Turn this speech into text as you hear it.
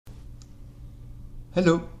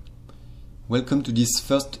Hello! Welcome to this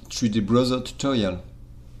first 3D browser tutorial.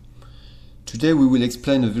 Today we will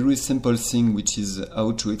explain a very simple thing, which is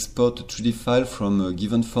how to export a 3D file from a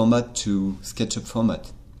given format to Sketchup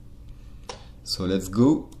format. So let's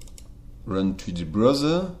go, run 3D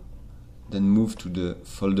browser, then move to the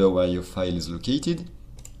folder where your file is located.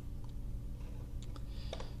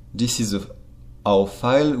 This is our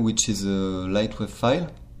file, which is a Lightwave file,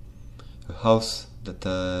 a house that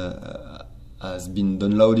has been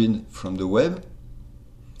downloaded from the web.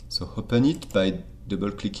 So open it by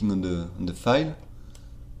double-clicking on the file.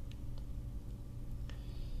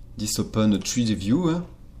 This opens a 3D view,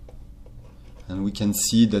 and we can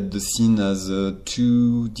see that the scene has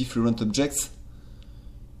two different objects: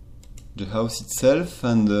 the house itself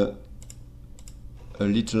and a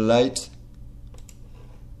little light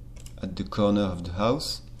at the corner of the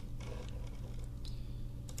house.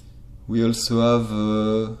 We also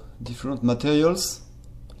have different materials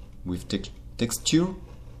with texture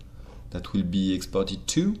that will be exported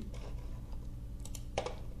too.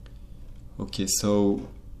 Okay, so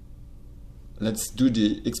let's do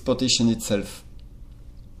the exportation itself.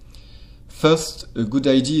 First, a good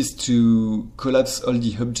idea is to collapse all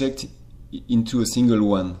the objects into a single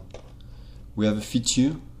one. We have a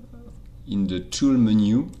feature in the tool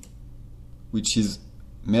menu, which is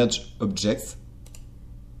merge objects.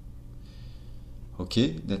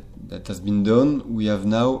 Okay, that has been done. We have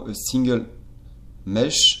now a single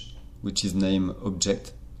mesh, which is named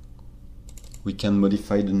object. We can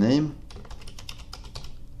modify the name.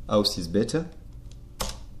 House is better.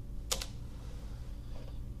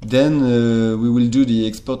 Then we will do the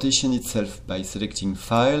exportation itself by selecting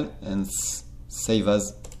File and Save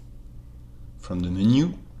As from the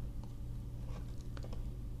menu.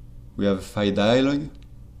 We have a file dialog,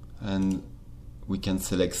 and we can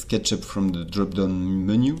select Sketchup from the drop-down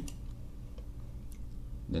menu.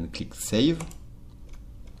 Then click Save.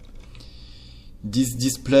 This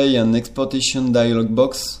displays an exportation dialog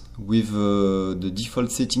box with the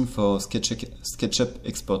default setting for Sketchup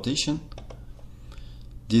exportation.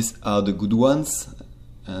 These are the good ones,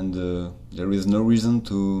 and there is no reason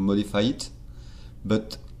to modify it.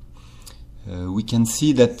 But we can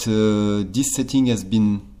see that this setting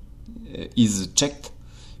is checked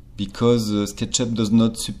because Sketchup does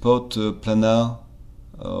not support planar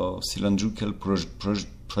or cylindrical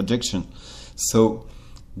projection. So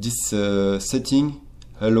this setting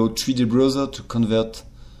allows 3D browser to convert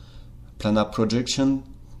planar projection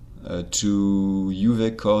to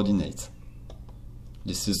UV coordinates.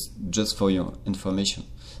 This is just for your information.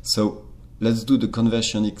 So let's do the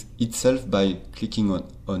conversion itself by clicking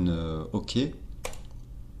on OK.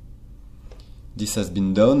 This has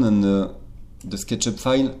been done, and the Sketchup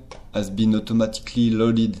file has been automatically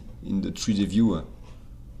loaded in the 3D viewer.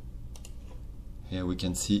 Here we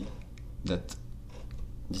can see that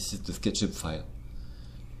this is the Sketchup file.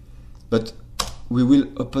 But we will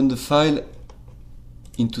open the file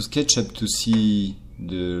into Sketchup to see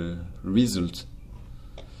the result.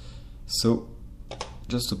 So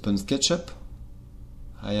just open Sketchup.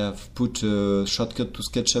 I have put a shortcut to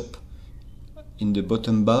Sketchup in the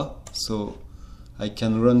bottom bar, so I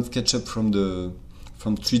can run Sketchup from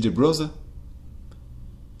 3D browser.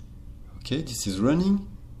 Okay, this is running.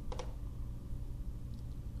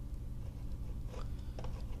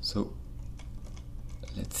 So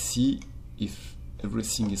let's see if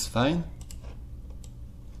everything is fine.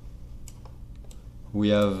 We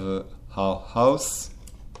have our house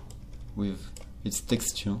with its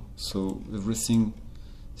texture, so everything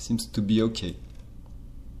seems to be okay.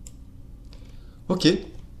 Okay,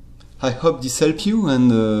 I hope this helped you,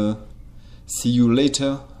 and see you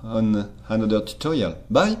later on another tutorial.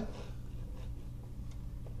 Bye!